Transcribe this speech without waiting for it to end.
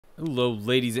Hello,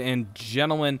 ladies and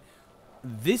gentlemen.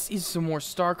 This is some more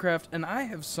Starcraft, and I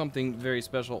have something very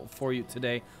special for you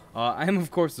today. I am,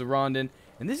 of course, Zoronden,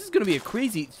 and this is going to be a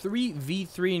crazy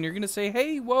 3v3, and you're going to say,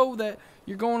 hey, whoa, that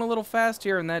you're going a little fast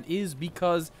here, and that is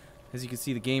because, as you can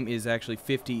see, the game is actually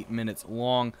 50 minutes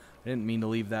long. I didn't mean to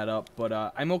leave that up, but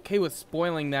I'm okay with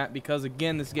spoiling that because,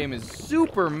 again, this game is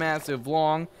super massive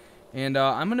long. And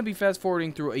I'm going to be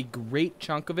fast-forwarding through a great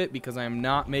chunk of it because I am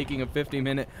not making a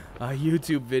 50-minute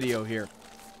YouTube video here.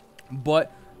 But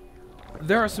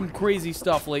there are some crazy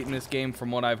stuff late in this game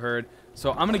from what I've heard.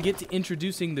 So I'm going to get to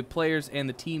introducing the players and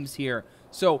the teams here.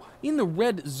 So in the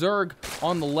red Zerg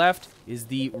on the left is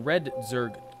the red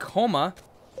Zerg Coma,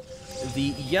 the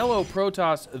yellow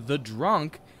Protoss the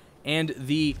Drunk, and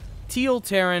the teal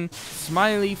Terran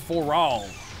Smiley for All.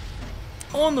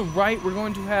 On the right we're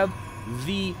going to have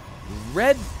the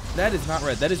red, that is not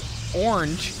red, that is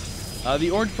orange. The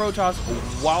orange Protoss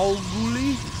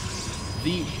Wildly,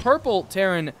 the purple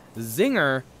Terran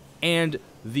Zinger, and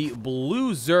the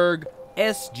blue Zerg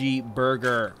SG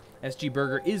Burger. SG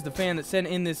Burger is the fan that sent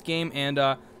in this game, and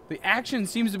the action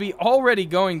seems to be already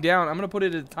going down. I'm going to put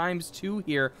it at ×2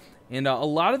 here. And a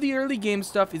lot of the early game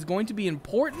stuff is going to be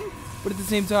important, but at the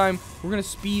same time, we're going to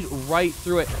speed right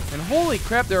through it. And holy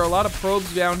crap, there are a lot of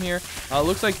probes down here.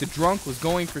 Looks like the Drunk was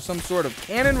going for some sort of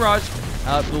cannon rush.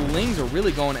 The Lings are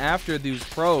really going after these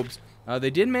probes. They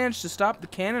did manage to stop the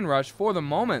cannon rush for the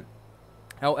moment.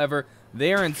 However,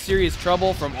 they are in serious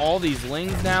trouble from all these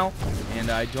Lings now, and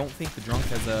I don't think the Drunk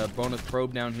has a bonus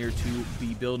probe down here to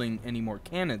be building any more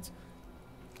cannons.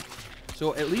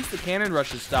 So at least the cannon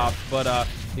rush is stopped, but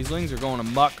these Lings are going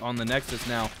amok on the Nexus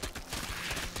now.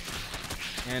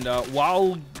 And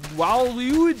Waluigi,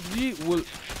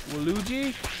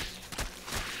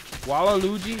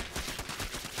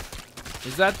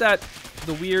 is that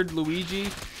the weird Luigi?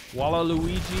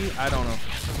 Waluigi? I don't know.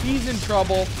 He's in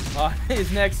trouble.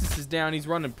 His Nexus is down. He's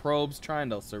running probes, trying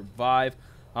to survive.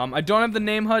 I don't have the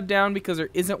name HUD down because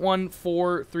there isn't one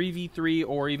for 3v3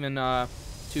 or even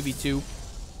 2v2.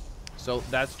 So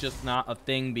that's just not a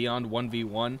thing beyond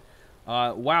 1v1.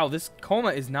 Wow, this Coma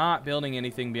is not building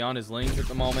anything beyond his Lings at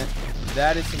the moment.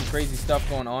 That is some crazy stuff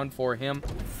going on for him.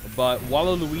 But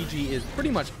Waluigi is pretty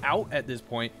much out at this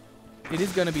point. It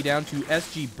is going to be down to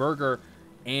SG Burger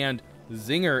and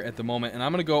Zinger at the moment. And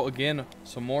I'm going to go, again,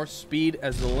 some more speed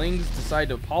as the Lings decide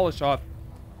to polish off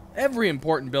every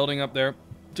important building up there.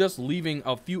 Just leaving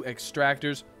a few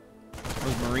extractors.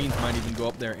 Those Marines might even go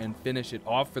up there and finish it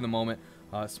off for the moment.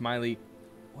 Smiley,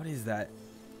 what is that?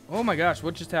 Oh my gosh,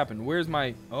 what just happened? Where's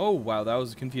my... Oh, wow, that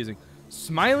was confusing.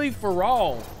 Smiley for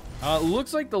All.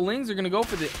 Looks like the Lings are going to go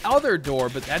for the other door,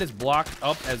 but that is blocked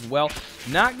up as well.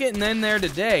 Not getting in there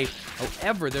today.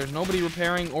 However, there's nobody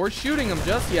repairing or shooting them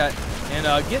just yet. And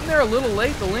getting there a little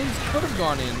late, the Lings could have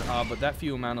gone in, but that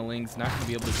few amount of Lings not going to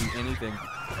be able to do anything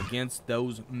against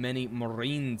those many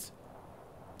Marines.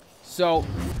 So,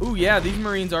 ooh, yeah, these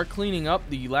Marines are cleaning up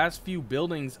the last few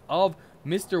buildings of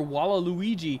Mr.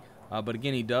 Waluigi, but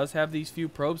again, he does have these few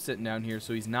probes sitting down here,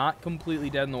 so he's not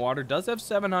completely dead in the water. Does have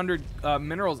 700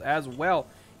 minerals as well.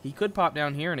 He could pop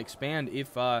down here and expand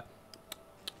if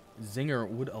Zinger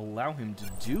would allow him to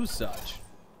do such.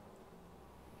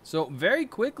 So very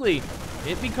quickly,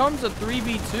 it becomes a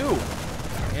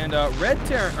 3v2, and Red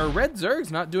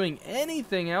Zerg's not doing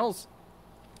anything else.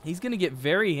 He's going to get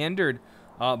very hindered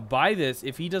by this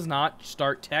if he does not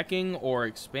start teching or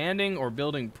expanding or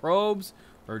building probes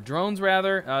or drones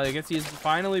rather. I guess he is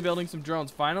finally building some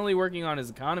drones, finally working on his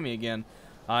economy again.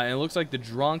 And it looks like the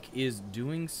Drunk is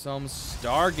doing some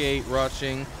Stargate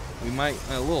rushing. We might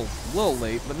a little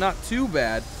late, but not too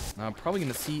bad. Probably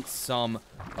gonna see some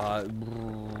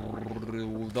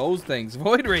those things.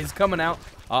 Void Rays coming out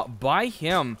by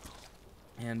him,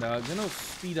 and gonna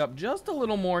speed up just a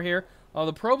little more here.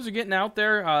 The probes are getting out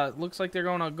there. Looks like they're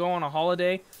going to go on a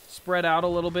holiday. Spread out a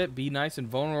little bit. Be nice and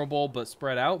vulnerable, but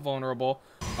spread out vulnerable.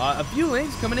 A few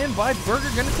Lings coming in by Burger.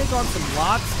 Going to take on some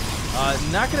lots.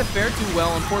 Not going to fare too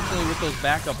well, unfortunately, with those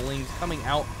backup Lings coming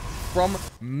out from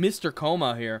Mr.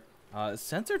 Coma here.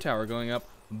 Sensor tower going up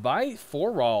by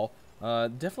Forall.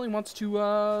 Definitely wants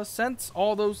to sense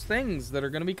all those things that are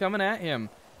going to be coming at him.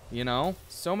 You know,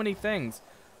 so many things.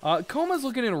 Coma's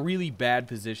looking in a really bad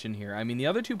position here. I mean, the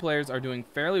other two players are doing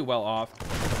fairly well off.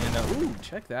 And, ooh,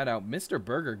 check that out. Mr.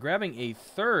 Burger grabbing a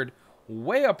third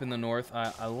way up in the north.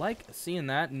 I like seeing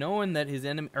that, knowing that his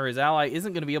enemy or his ally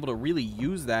isn't going to be able to really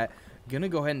use that. Gonna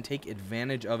go ahead and take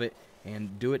advantage of it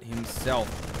and do it himself.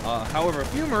 However, a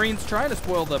few Marines trying to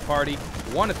spoil the party.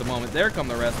 One at the moment. There come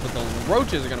the rest, but the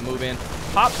Roaches are going to move in,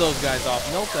 pop those guys off,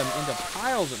 melt them into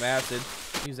piles of acid.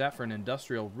 Use that for an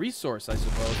industrial resource, I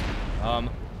suppose.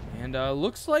 And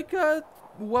looks like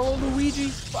Waluigi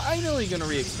finally gonna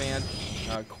re-expand.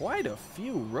 Quite a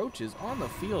few roaches on the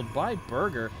field by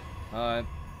Burger.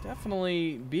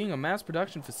 Definitely being a mass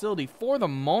production facility for the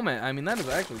moment. I mean, that is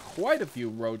actually quite a few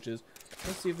roaches.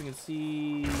 Let's see if we can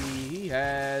see. He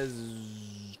has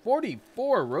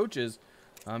 44 roaches.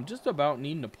 I'm just about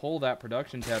needing to pull that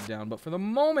production tab down, but for the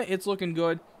moment, it's looking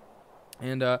good.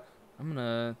 And I'm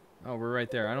gonna. Oh, we're right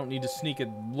there. I don't need to sneak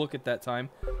a look at that time.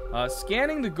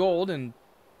 Scanning the gold and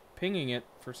pinging it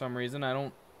for some reason. I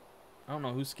don't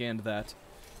know who scanned that.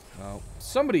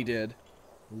 Somebody did.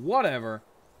 Whatever.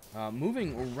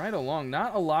 Moving right along.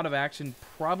 Not a lot of action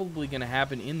probably going to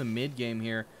happen in the mid game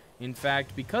here. In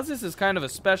fact, because this is kind of a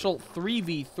special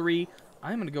 3v3,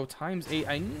 I'm going to go ×8.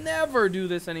 I never do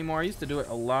this anymore. I used to do it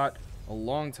a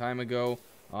long time ago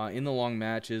in the long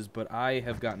matches, but I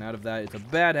have gotten out of that. It's a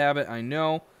bad habit, I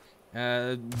know.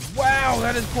 Wow,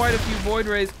 that is quite a few Void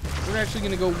Rays. We're actually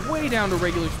going to go way down to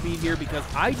regular speed here because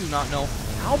I do not know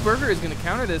how Burger is going to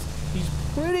counter this. He's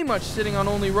pretty much sitting on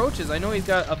only roaches. I know he's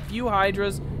got a few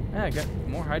Hydras. I got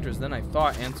more Hydras than I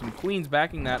thought, and some Queens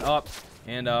backing that up.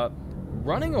 And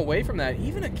running away from that,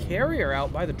 even a carrier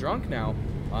out by the Drunk now.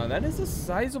 That is a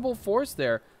sizable force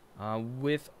there. I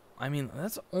mean,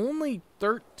 that's only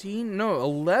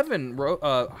 11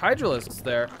 Hydralisks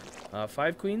there.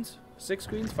 5 Queens? 6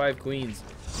 Queens? 5 Queens.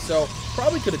 So,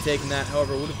 probably could have taken that.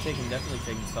 However, would have definitely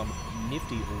taken some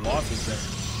nifty losses there.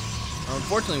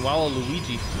 Unfortunately,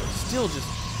 Waluigi still just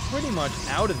pretty much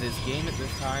out of this game at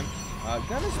this time.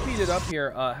 Gonna speed it up here.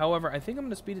 However, I think I'm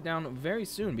gonna speed it down very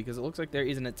soon because it looks like there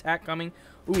is an attack coming.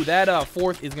 Ooh, that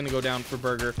 4th is gonna go down for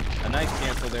Burger. A nice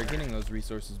cancel there, getting those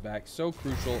resources back. So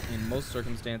crucial in most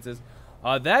circumstances.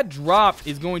 That drop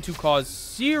is going to cause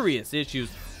serious issues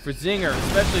for Zinger,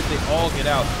 especially if they all get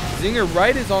out. Zinger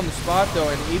right is on the spot, though,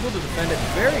 and able to defend it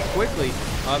very quickly.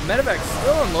 Medevac's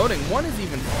still unloading. One is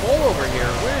even full over here.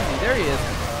 Where is he? There he is.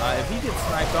 If he gets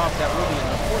sniped off, that will be an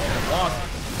unfortunate loss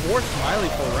for Smiley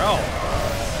Forel.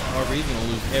 However, he's going to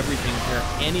lose everything here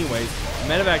anyways.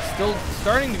 Medevac's still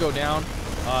starting to go down.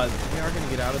 They are going to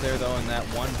get out of there, though, and that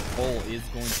one full is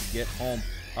going to get home.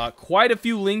 Quite a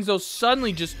few Lings, though,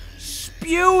 suddenly just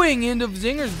spewing into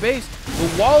Zinger's base. The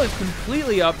wall is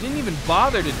completely up. Didn't even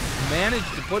bother to manage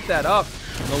to put that up.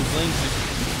 And those Lings just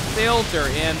filter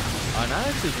in. Not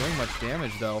actually doing much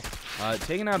damage, though.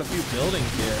 Taking out a few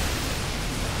buildings here.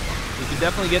 We could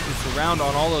definitely get the surround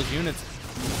on all those units.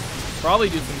 Probably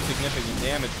do some significant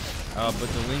damage. But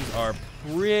the Lings are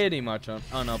pretty much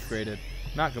unupgraded.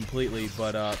 Not completely,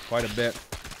 but quite a bit.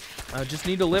 Just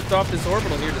need to lift off this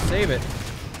orbital here to save it.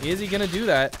 Is he going to do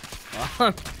that?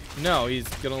 No, he's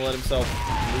going to let himself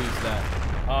lose that.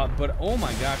 But oh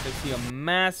my gosh, I see a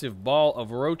massive ball of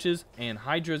roaches and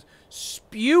hydras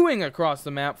spewing across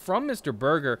the map from Mr.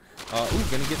 Burger. Ooh,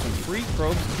 going to get some free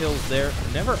probes kills there.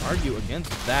 Never argue against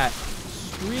that.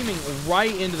 Streaming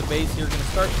right into the base here. Going to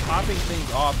start popping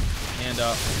things off. And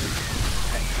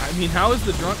I mean, how is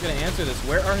the Drunk going to answer this?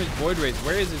 Where are his Void Rays?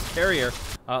 Where is his carrier?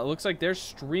 It looks like they're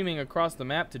streaming across the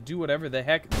map to do whatever the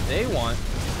heck they want.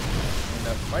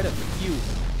 And quite a few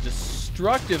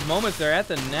destructive moments there at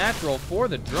the natural for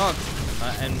the Drunk.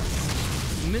 And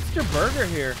Mr. Burger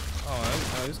here.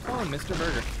 Oh, I was calling Mr.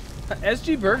 Burger.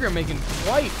 SG Burger making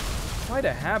quite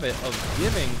a habit of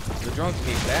giving the Drunk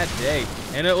a bad day.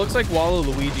 And it looks like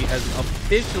Waluigi has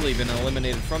officially been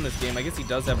eliminated from this game. I guess he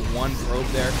does have one probe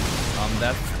there. I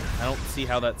don't see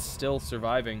how that's still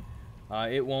surviving.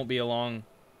 It won't be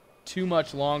too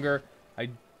much longer.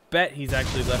 I bet he's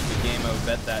actually left the game. I would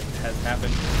bet that has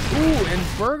happened. Ooh, and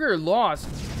Burger lost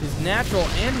his natural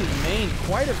and his main.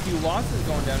 Quite a few losses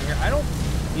going down here.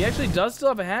 He actually does still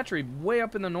have a hatchery way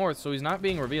up in the north, so he's not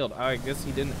being revealed. I guess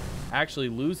he didn't actually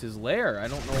lose his lair. I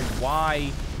don't know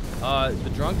why the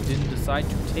Drunk didn't decide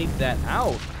to take that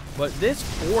out. But this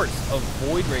force of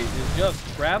Void Rays is just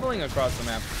traveling across the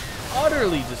map,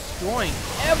 utterly destroying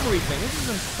everything. This is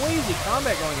some crazy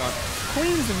combat going on.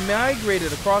 Queens have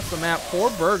migrated across the map for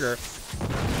Burger.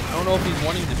 I don't know if he's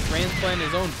wanting to transplant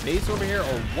his own base over here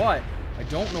or what. I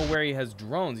don't know where he has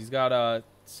drones. He's got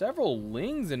several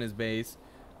Lings in his base.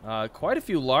 Quite a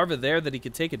few larvae there that he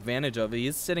could take advantage of. He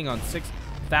is sitting on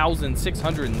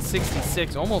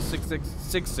 6,666, almost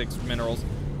 666 minerals.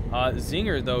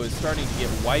 Zinger, though, is starting to get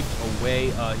wiped away.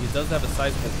 He does have a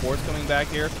sizable force coming back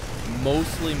here.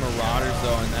 Mostly Marauders,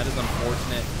 though, and that is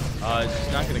unfortunate.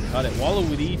 Just not going to cut it.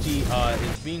 Waluigi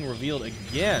is being revealed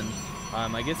again.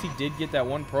 I guess he did get that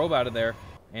one probe out of there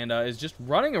and is just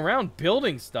running around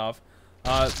building stuff.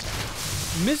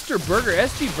 Mr. Burger,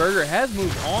 SG Burger, has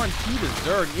moved on to the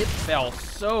Zerg. It fell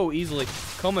so easily.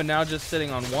 Coma now just sitting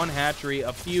on one hatchery,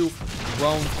 a few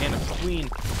drones and a queen.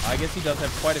 I guess he does have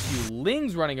quite a few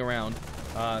lings running around.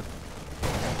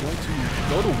 Going to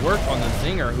go to work on the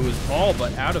Zinger, who is all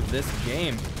but out of this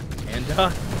game. And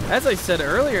as I said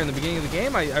earlier in the beginning of the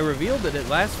game, I revealed that it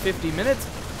lasts 50 minutes.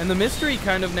 And the mystery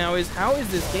kind of now is, how is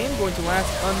this game going to last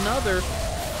another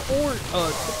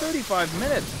 35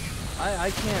 minutes?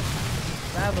 I can't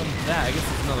fathom that. I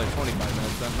guess it's another 25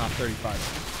 minutes, not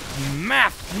 35.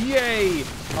 Math, yay!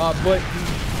 But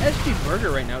SG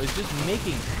Burger right now is just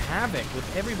making havoc with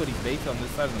everybody's base on this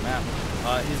side of the map.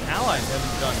 His allies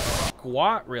haven't done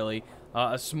squat, really.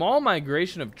 A small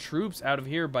migration of troops out of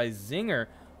here by Zinger.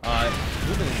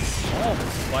 Moving in small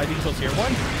slide eagles here.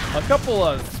 A couple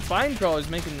of spine crawlers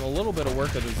making a little bit of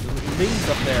work of his things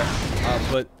up there.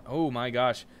 But, oh my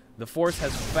gosh. The Force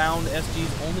has found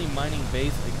SG's only mining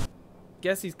base. I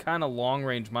guess he's kind of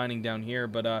long-range mining down here,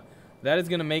 but that is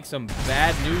going to make some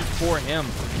bad news for him.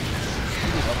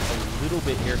 Up a little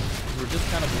bit here. We're just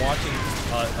kind of watching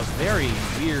a very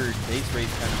weird base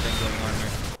race kind of thing going on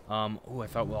here. Oh, I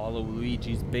thought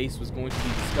Waluigi's base was going to be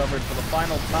discovered for the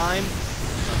final time.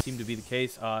 Does not seem to be the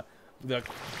case. The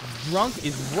drunk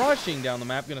is rushing down the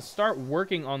map, going to start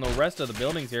working on the rest of the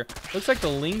buildings here. Looks like the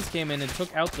Lings came in and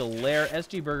took out the lair.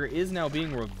 SG Burger is now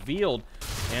being revealed.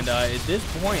 And at this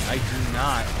point, I do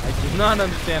not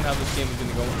understand how this game is going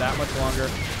to go that much longer.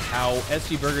 How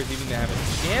SG Burger is even going to have a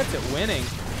chance at winning.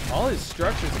 All his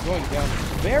structures are going down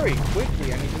very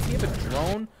quickly. I mean, does he have a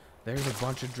drone? There's a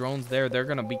bunch of drones there. They're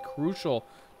going to be crucial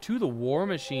to the war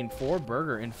machine for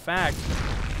Burger. In fact,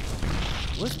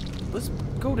 let's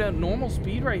go down normal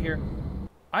speed right here.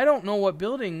 I don't know what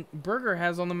building Burger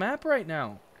has on the map right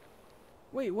now.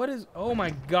 Wait, what is... Oh my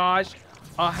gosh.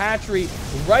 A hatchery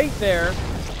right there.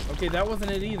 Okay, that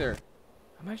wasn't it either.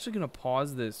 I'm actually going to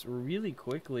pause this really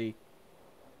quickly.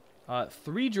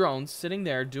 3 drones sitting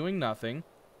there doing nothing.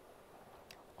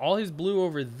 All his blue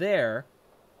over there.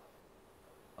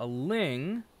 A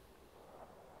Ling.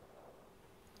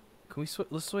 Can we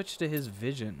let's switch to his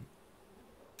vision.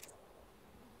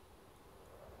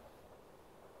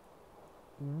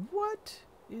 What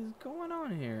is going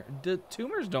on here? The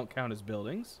tumors don't count as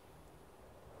buildings.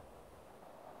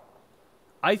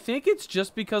 I think it's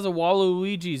just because of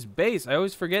Waluigi's base. I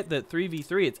always forget that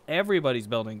 3v3, it's everybody's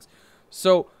buildings.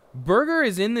 So, Burger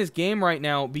is in this game right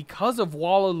now because of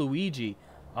Waluigi.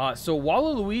 So,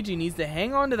 Waluigi needs to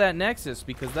hang on to that Nexus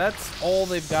because that's all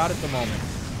they've got at the moment.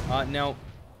 Now,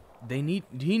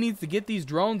 he needs to get these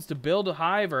drones to build a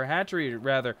hive or a hatchery,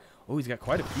 rather. Oh, he's got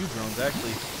quite a few drones,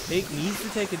 actually. Needs to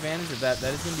take advantage of that.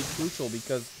 That is going to be crucial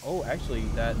because, oh, actually,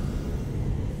 that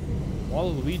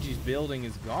Waluigi's building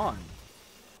is gone.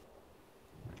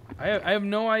 I have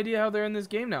no idea how they're in this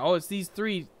game now. Oh, it's these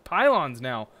 3 pylons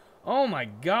now. Oh my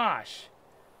gosh.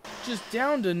 Just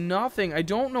down to nothing. I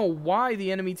don't know why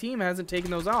the enemy team hasn't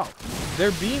taken those off.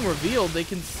 They're being revealed. They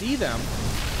can see them.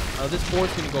 This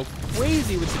Force going to go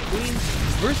crazy with the Queen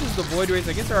versus the Void Race.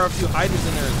 I guess there are a few Hydras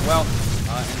in there as well.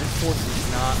 And this Force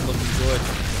is not looking good.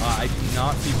 I do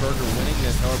not see Burger winning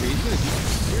this. However, he's going to do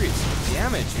some serious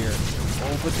damage here.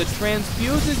 Oh, but the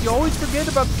transfuses. You always forget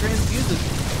about the transfuses.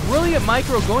 Brilliant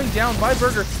micro going down by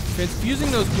Burger. Transfusing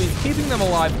those Queens. Keeping them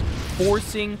alive.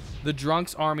 Forcing the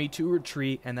Drunk's army to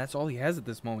retreat. And that's all he has at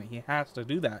this moment. He has to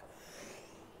do that.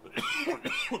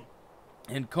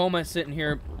 And Coma sitting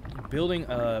here building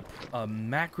a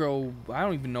macro, I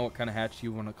don't even know what kind of hatch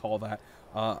you want to call that.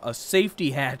 A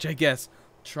safety hatch, I guess,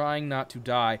 trying not to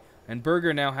die. And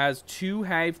Burger now has 2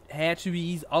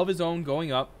 hatcheries of his own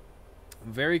going up.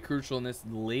 Very crucial in this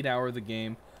late hour of the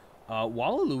game.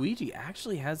 Waluigi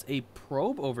actually has a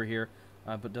probe over here,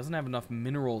 but doesn't have enough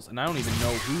minerals. And I don't even know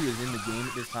who is in the game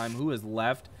at this time, who has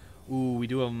left. Ooh, we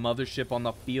do have a mothership on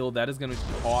the field. That is going to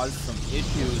cause some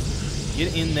issues.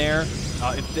 Get in there.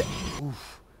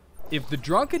 If the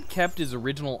Drunk had kept his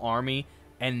original army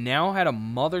and now had a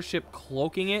mothership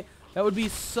cloaking it, that would be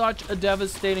such a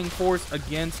devastating force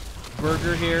against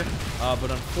Burger here.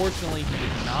 But unfortunately, he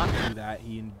did not do that.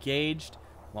 He engaged,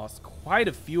 lost quite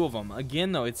a few of them.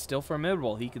 Again, though, it's still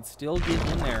formidable. He could still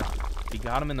get in there. If he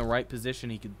got him in the right position,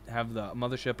 he could have the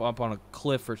mothership up on a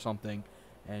cliff or something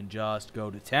and just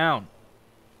go to town.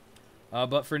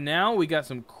 But for now, we got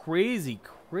some crazy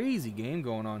game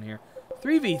going on here.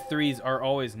 3v3s are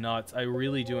always nuts. I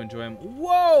really do enjoy them.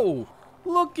 Whoa!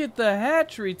 Look at the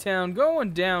hatchery town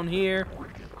going down here.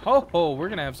 Ho ho, we're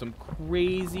gonna have some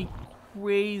crazy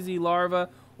larva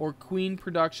or queen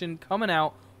production coming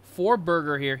out for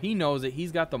Burger here. He knows it.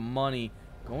 He's got the money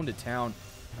going to town.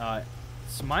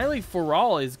 Smiley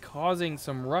Foral is causing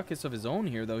some ruckus of his own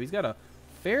here, though. He's got a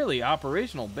fairly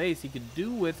operational base. He could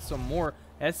do with some more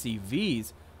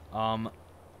SCVs.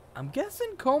 I'm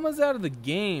guessing Coma's out of the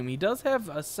game. He does have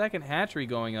a second hatchery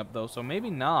going up, though, so maybe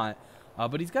not.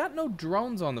 But he's got no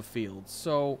drones on the field,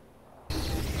 so I'm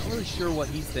not really sure what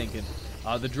he's thinking.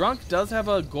 The Drunk does have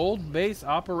a gold base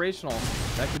operational.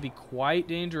 That could be quite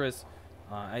dangerous.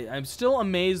 I'm still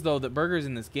amazed, though, that Burger's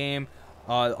in this game.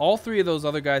 All three of those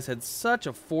other guys had such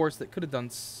a force that could have done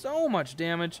so much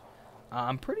damage.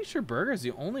 I'm pretty sure Burger's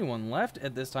the only one left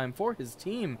at this time for his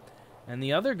team. And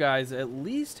the other guys at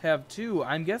least have 2.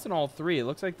 I'm guessing all 3. It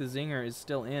looks like the Zinger is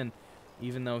still in,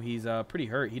 even though he's pretty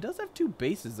hurt. He does have 2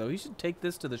 bases, though. He should take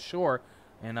this to the shore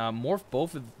and morph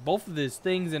both of his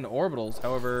things into orbitals.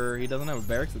 However, he doesn't have a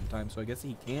barracks at the time, so I guess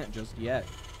he can't just yet.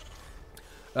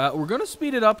 We're going to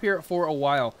speed it up here for a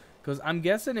while, because I'm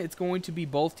guessing it's going to be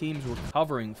both teams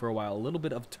recovering for a while. A little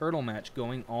bit of turtle match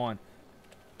going on.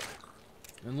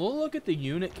 And we'll look at the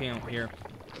unit count here.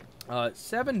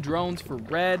 7 drones for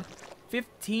red,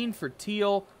 15 for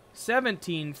teal,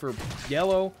 17 for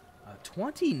yellow,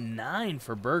 29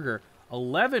 for burger,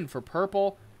 11 for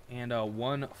purple, and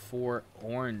 1 for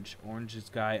orange. Orange's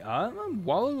guy.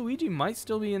 Waluigi might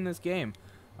still be in this game.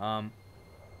 I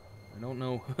don't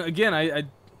know. Again,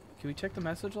 can we check the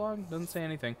message log? Doesn't say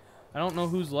anything. I don't know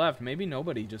who's left. Maybe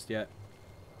nobody just yet.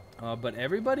 But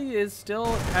everybody is still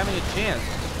having a chance.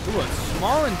 Ooh, a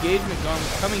small engagement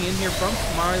coming in here from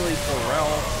Smiley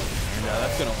Pharrell. And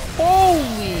that's going to...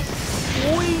 Holy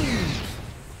queens!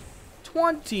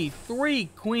 23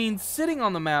 queens sitting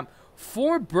on the map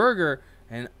for Burger.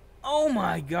 And oh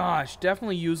my gosh,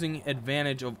 definitely using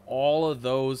advantage of all of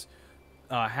those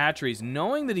hatcheries.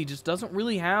 Knowing that he just doesn't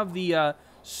really have the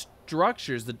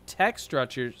structures, the tech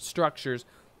structures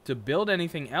to build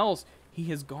anything else. He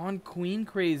has gone queen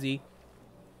crazy,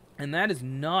 and that is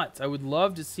nuts. I would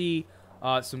love to see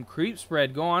some creep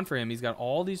spread go on for him. He's got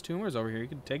all these tumors over here. He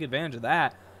could take advantage of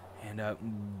that and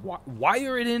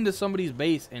wire it into somebody's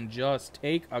base and just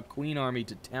take a queen army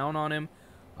to town on him.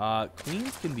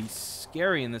 Queens can be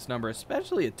scary in this number,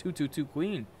 especially a 2/2/2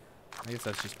 queen. I guess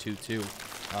that's just 2/2.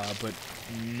 But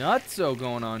nutso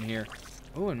going on here.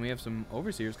 Oh, and we have some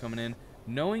overseers coming in,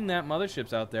 knowing that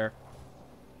mothership's out there.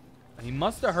 He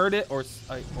must have heard it or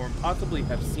possibly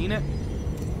have seen it.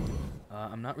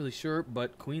 I'm not really sure,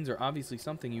 but queens are obviously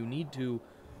something you need to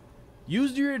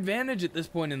use to your advantage at this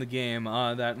point in the game.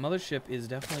 That mothership is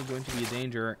definitely going to be a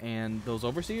danger, and those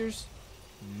overseers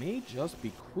may just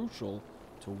be crucial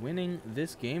to winning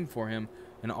this game for him.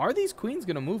 And are these queens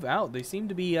going to move out? They seem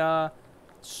to be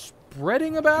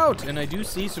spreading about, and I do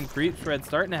see some creep spread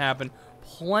starting to happen.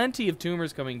 Plenty of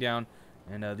tumors coming down,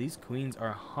 and these queens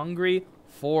are hungry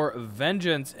for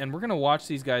vengeance, and we're gonna watch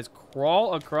these guys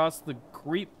crawl across the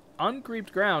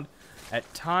uncreeped ground at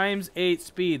 ×8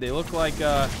 speed. They look like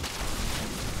well,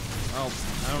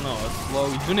 I don't know, a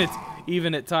slow unit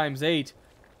even at ×8,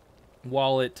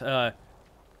 while at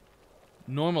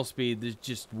normal speed there's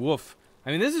just woof.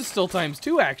 I mean, this is still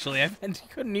 ×2 actually. I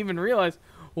couldn't even realize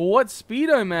what speed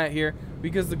I'm at here,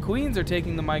 because the queens are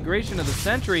taking the migration of the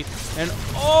century, and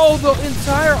oh, the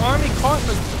entire army caught in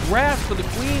the grasp of the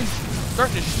queens,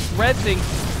 starting to shred things.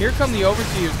 Here come the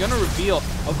overseers, gonna reveal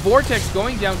a vortex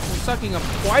going down, sucking up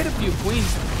quite a few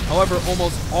queens. However,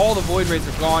 almost all the void rays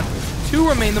are gone. 2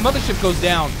 remain. The mothership goes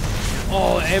down.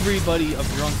 Oh, everybody of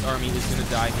Drunk's army is gonna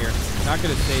die here. Not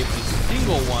gonna save a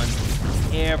single one.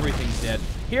 Everything's dead.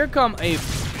 Here come a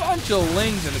bunch of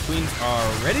lings, and the queens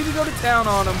are ready to go to town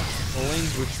on them. The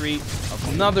lings retreat.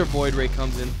 Another void ray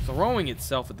comes in, throwing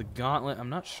itself at the gauntlet. I'm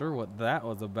not sure what that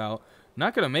was about.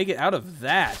 Not gonna make it out of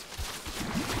that.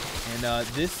 And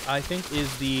this, I think,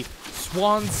 is the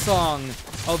swan song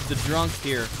of the Drunk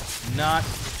here. Not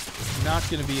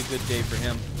gonna be a good day for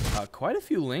him. Quite a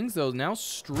few lings, though, now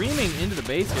streaming into the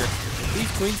base here. If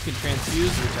these queens can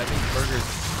transfuse, which I think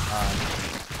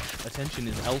Burger's attention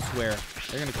is elsewhere,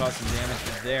 they're gonna cause some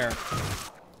damage there.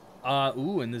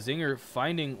 Ooh, and the Zinger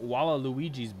finding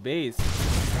Waluigi's base.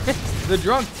 The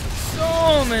Drunk,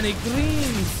 so many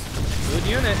queens. Good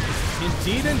unit,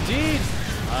 indeed, indeed.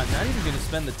 Not even gonna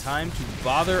spend the time to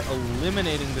bother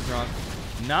eliminating the Drunk.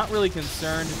 Not really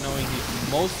concerned, knowing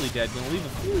he's mostly dead. Gonna leave a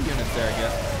few units there, I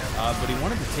guess. But he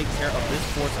wanted to take care of this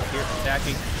force up here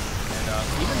attacking. And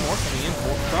even more coming in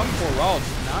from Pharrell.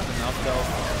 Not enough, though.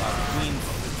 Queens,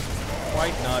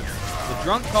 quite nuts. The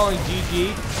Drunk calling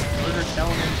GG. Burger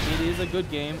telling him it is a good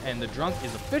game. And the Drunk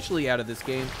is officially out of this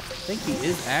game. I think he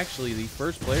is actually the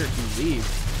first player to leave.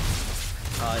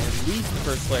 At least the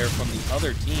first player from the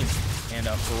other team. And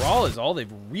Pharrell is all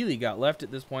they've really got left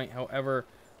at this point. However,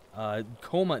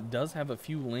 Coma does have a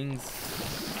few lings,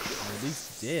 or at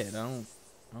least did. I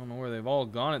don't know where they've all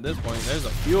gone at this point. There's a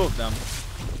few of them.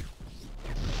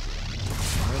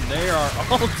 And they are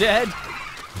all dead.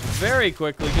 very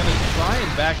quickly. Gonna try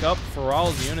and back up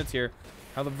Faral's units here.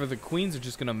 However, the queens are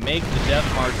just gonna make the death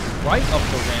march right up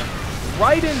the ramp,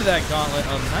 right into that gauntlet.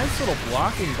 A nice little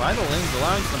blocking by the Lings,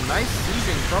 allowing some nice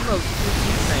sieging from those two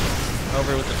tanks.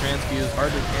 Over with the transfuse,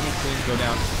 hardly any queens go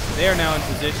down. They are now in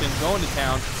position, going to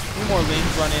town. 2 more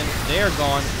Lings run in, they are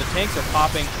gone. The tanks are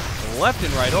popping left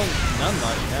and right. Oh, none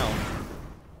left now.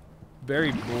 Very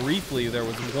briefly, there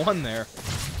was one there.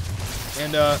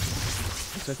 And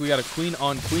looks like we got a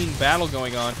queen-on-queen battle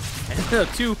going on. And the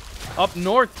 2 up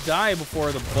north die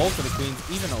before the bulk of the queens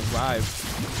even arrive.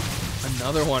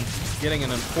 Another one getting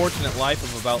an unfortunate life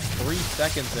of about 3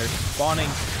 seconds there, spawning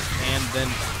and then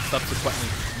subsequently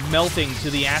melting to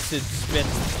the acid spit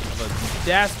of a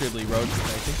dastardly roach.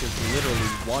 I think there's literally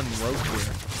 1 roach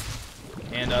here.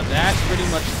 And that pretty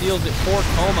much seals it for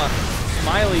Coma.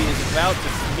 Smiley is about to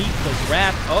meet the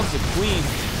wrath of the queen.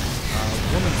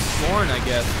 Woman Scorn, I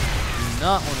guess, do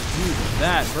not want to do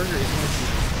that. Burger is going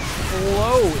to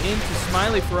flow into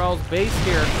Smiley Faral's base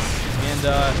here. And,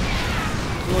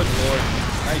 good lord,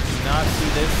 I do not see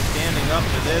this standing up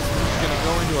to this. He's going to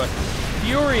go into a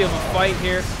fury of a fight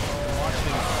here. Watch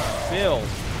him spill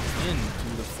into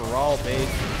the Faral base.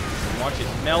 Watch it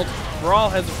melt. Faral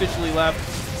has officially left.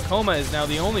 Coma is now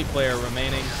the only player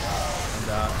remaining.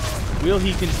 And will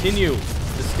he continue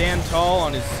to stand tall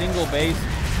on his single base?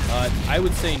 I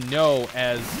would say no,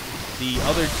 as the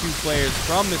other 2 players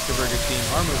from Mr. Burger's team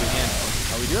are moving in.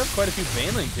 We do have quite a few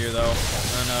Banelings here, though,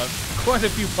 and quite a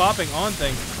few popping on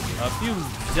things. A few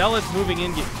Zealots moving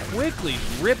in get quickly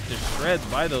ripped to shreds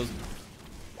by those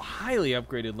highly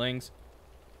upgraded Lings.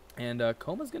 And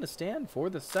Coma's going to stand for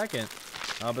the second.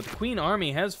 But the Queen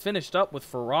Army has finished up with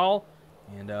Faral.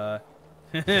 And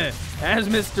as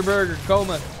Mr. Burger,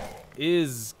 Coma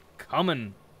is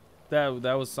coming.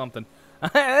 That was something.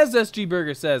 As SG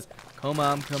Burger says, Coma,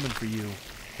 I'm coming for you.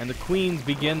 And the queens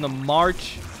begin the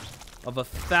march of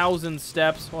 1,000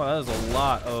 steps. Well, that is a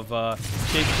lot of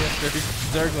shapeshifters,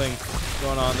 zerglings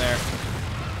going on there.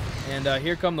 And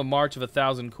here come the march of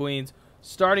 1,000 queens,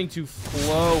 starting to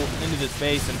flow into this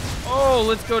base. And oh,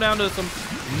 let's go down to some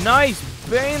nice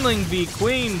Baneling v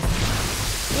Queens.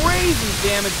 Crazy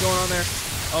damage going on there.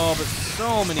 Oh, but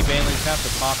so many Banelings have to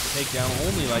pop to take down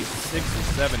only like 6 or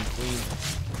 7 queens.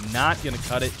 Not going to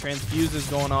cut it. Transfuses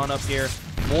going on up here.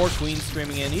 More queens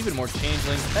screaming in. Even more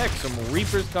changelings. Heck, some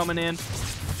Reapers coming in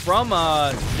from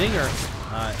Zinger.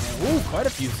 And, ooh, quite a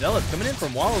few Zealots coming in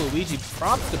from Waluigi.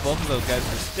 Props to both of those guys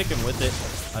for sticking with it.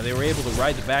 They were able to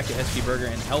ride the back of SG Burger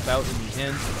and help out in the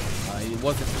end. It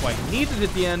wasn't quite needed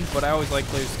at the end, but I always like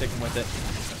players sticking with it,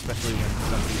 especially when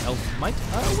somebody else might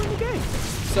win the game.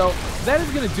 So that is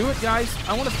going to do it, guys.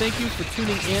 I want to thank you for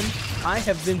tuning in. I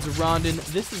have been Zoronden.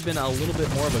 This has been a little bit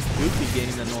more of a goofy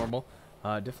game than normal.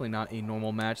 Definitely not a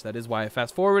normal match. That is why I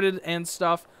fast-forwarded and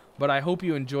stuff. But I hope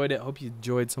you enjoyed it. I hope you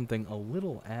enjoyed something a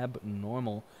little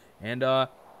abnormal. And the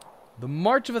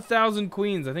March of 1,000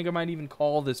 Queens. I think I might even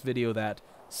call this video that.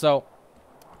 So,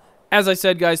 as I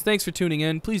said, guys, thanks for tuning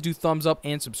in. Please do thumbs up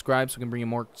and subscribe so we can bring you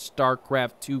more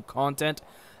StarCraft 2 content.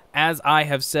 As I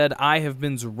have said, I have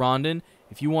been Zoronden.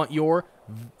 If you want your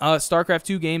StarCraft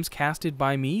 2 games casted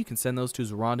by me, you can send those to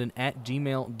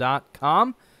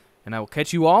zoronden@gmail.com. And I will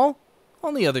catch you all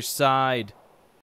on the other side.